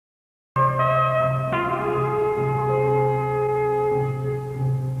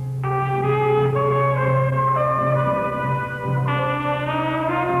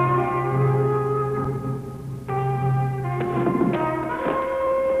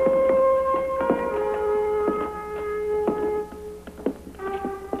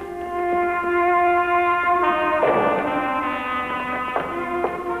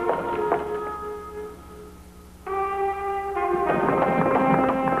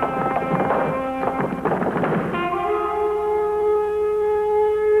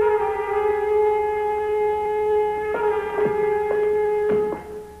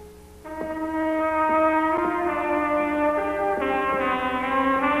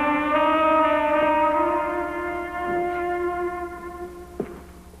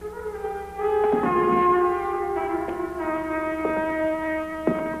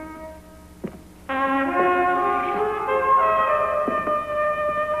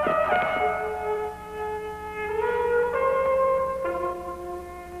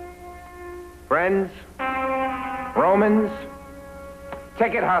Friends, Romans,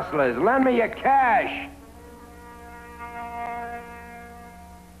 ticket hustlers, lend me your cash.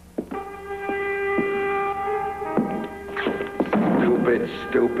 Stupid,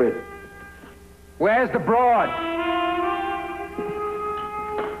 stupid. Where's the broad?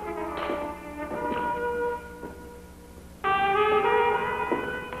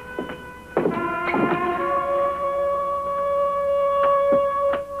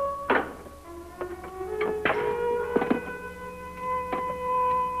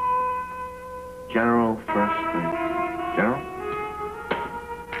 General first thing. General?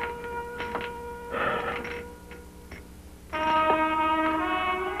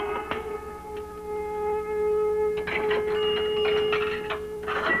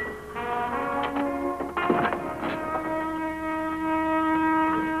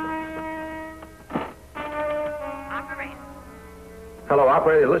 Operator. Hello,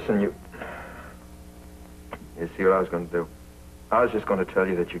 operator. Listen, you see what I was going to do? I was just going to tell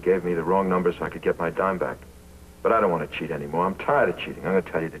you that you gave me the wrong number so I could get my dime back. But I don't want to cheat anymore. I'm tired of cheating. I'm going to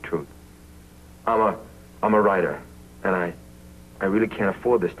tell you the truth. I'm a writer, and I really can't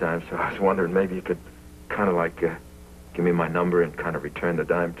afford this dime, so I was wondering maybe you could kind of like give me my number and kind of return the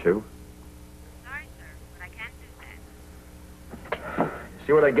dime, too. Sorry, sir, but I can't do that.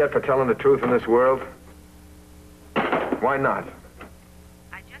 See what I get for telling the truth in this world? Why not?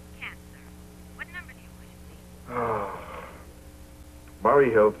 I just can't, sir. What number do you wish to leave? Oh.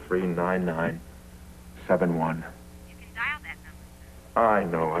 Murray Hill 39971. You can dial that number, sir. I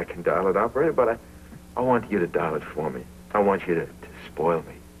know I can dial it, operator, but I want you to dial it for me. I want you to spoil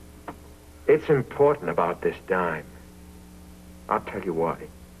me. It's important about this dime. I'll tell you why.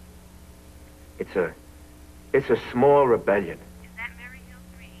 It's a small rebellion. Is that Mary Hill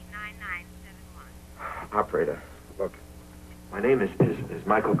 39971? Operator, look, my name is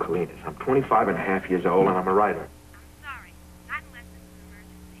Michael Colinas. I'm 25 and a half years old, and I'm a writer. I'm sorry, not unless it's an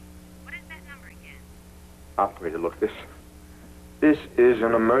emergency. What is that number again? Operator, look, this is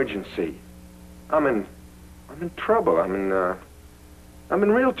an emergency. I'm in trouble. I'm in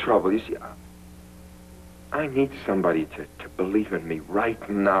real trouble. You see, I need somebody to believe in me right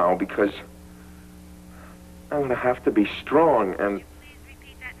now because I'm going to have to be strong and... Will you please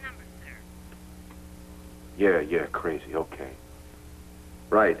repeat that number, sir? Yeah, crazy, okay.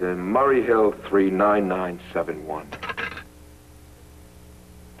 Right, Murray Hill 39971.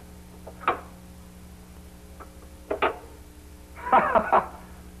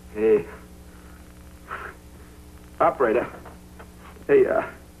 Hey. Operator. Hey,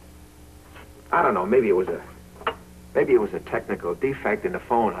 I don't know, maybe it was a technical defect in the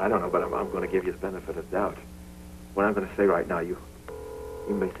phone. I don't know, but I'm going to give you the benefit of the doubt. What I'm going to say right now, you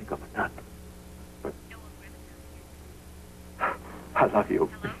may think I'm a nut, but I love you.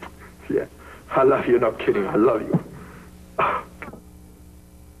 Hello? Yeah, I love you, no kidding, I love you.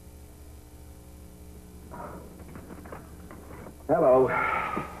 Hello.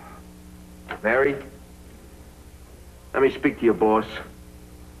 Mary? Let me speak to your boss.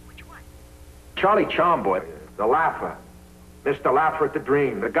 Which one? Charlie Charmboy, the laugher. Mr. Laugher at the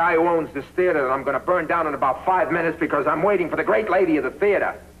Dream, the guy who owns this theater that I'm going to burn down in about 5 minutes because I'm waiting for the great lady of the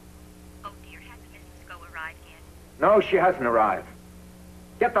theater. Oh, dear, hasn't Mrs. Go arrived yet? No, she hasn't arrived.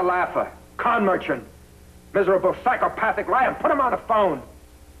 Get the laugher, con merchant, miserable psychopathic liar, and put him on the phone.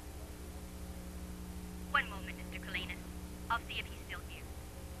 One moment, Mr. Colinas. I'll see if he's still here.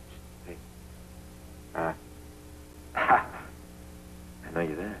 Hey. I know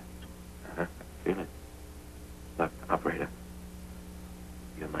you're there. Feel it. Look, operator,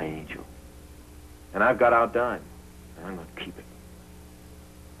 you're my angel. And I've got our dime, and I'm going to keep it.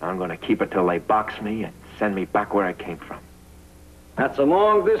 I'm going to keep it till they box me and send me back where I came from. That's a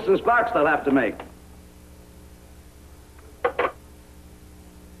long-distance box they'll have to make.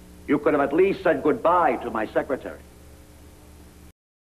 You could have at least said goodbye to my secretary.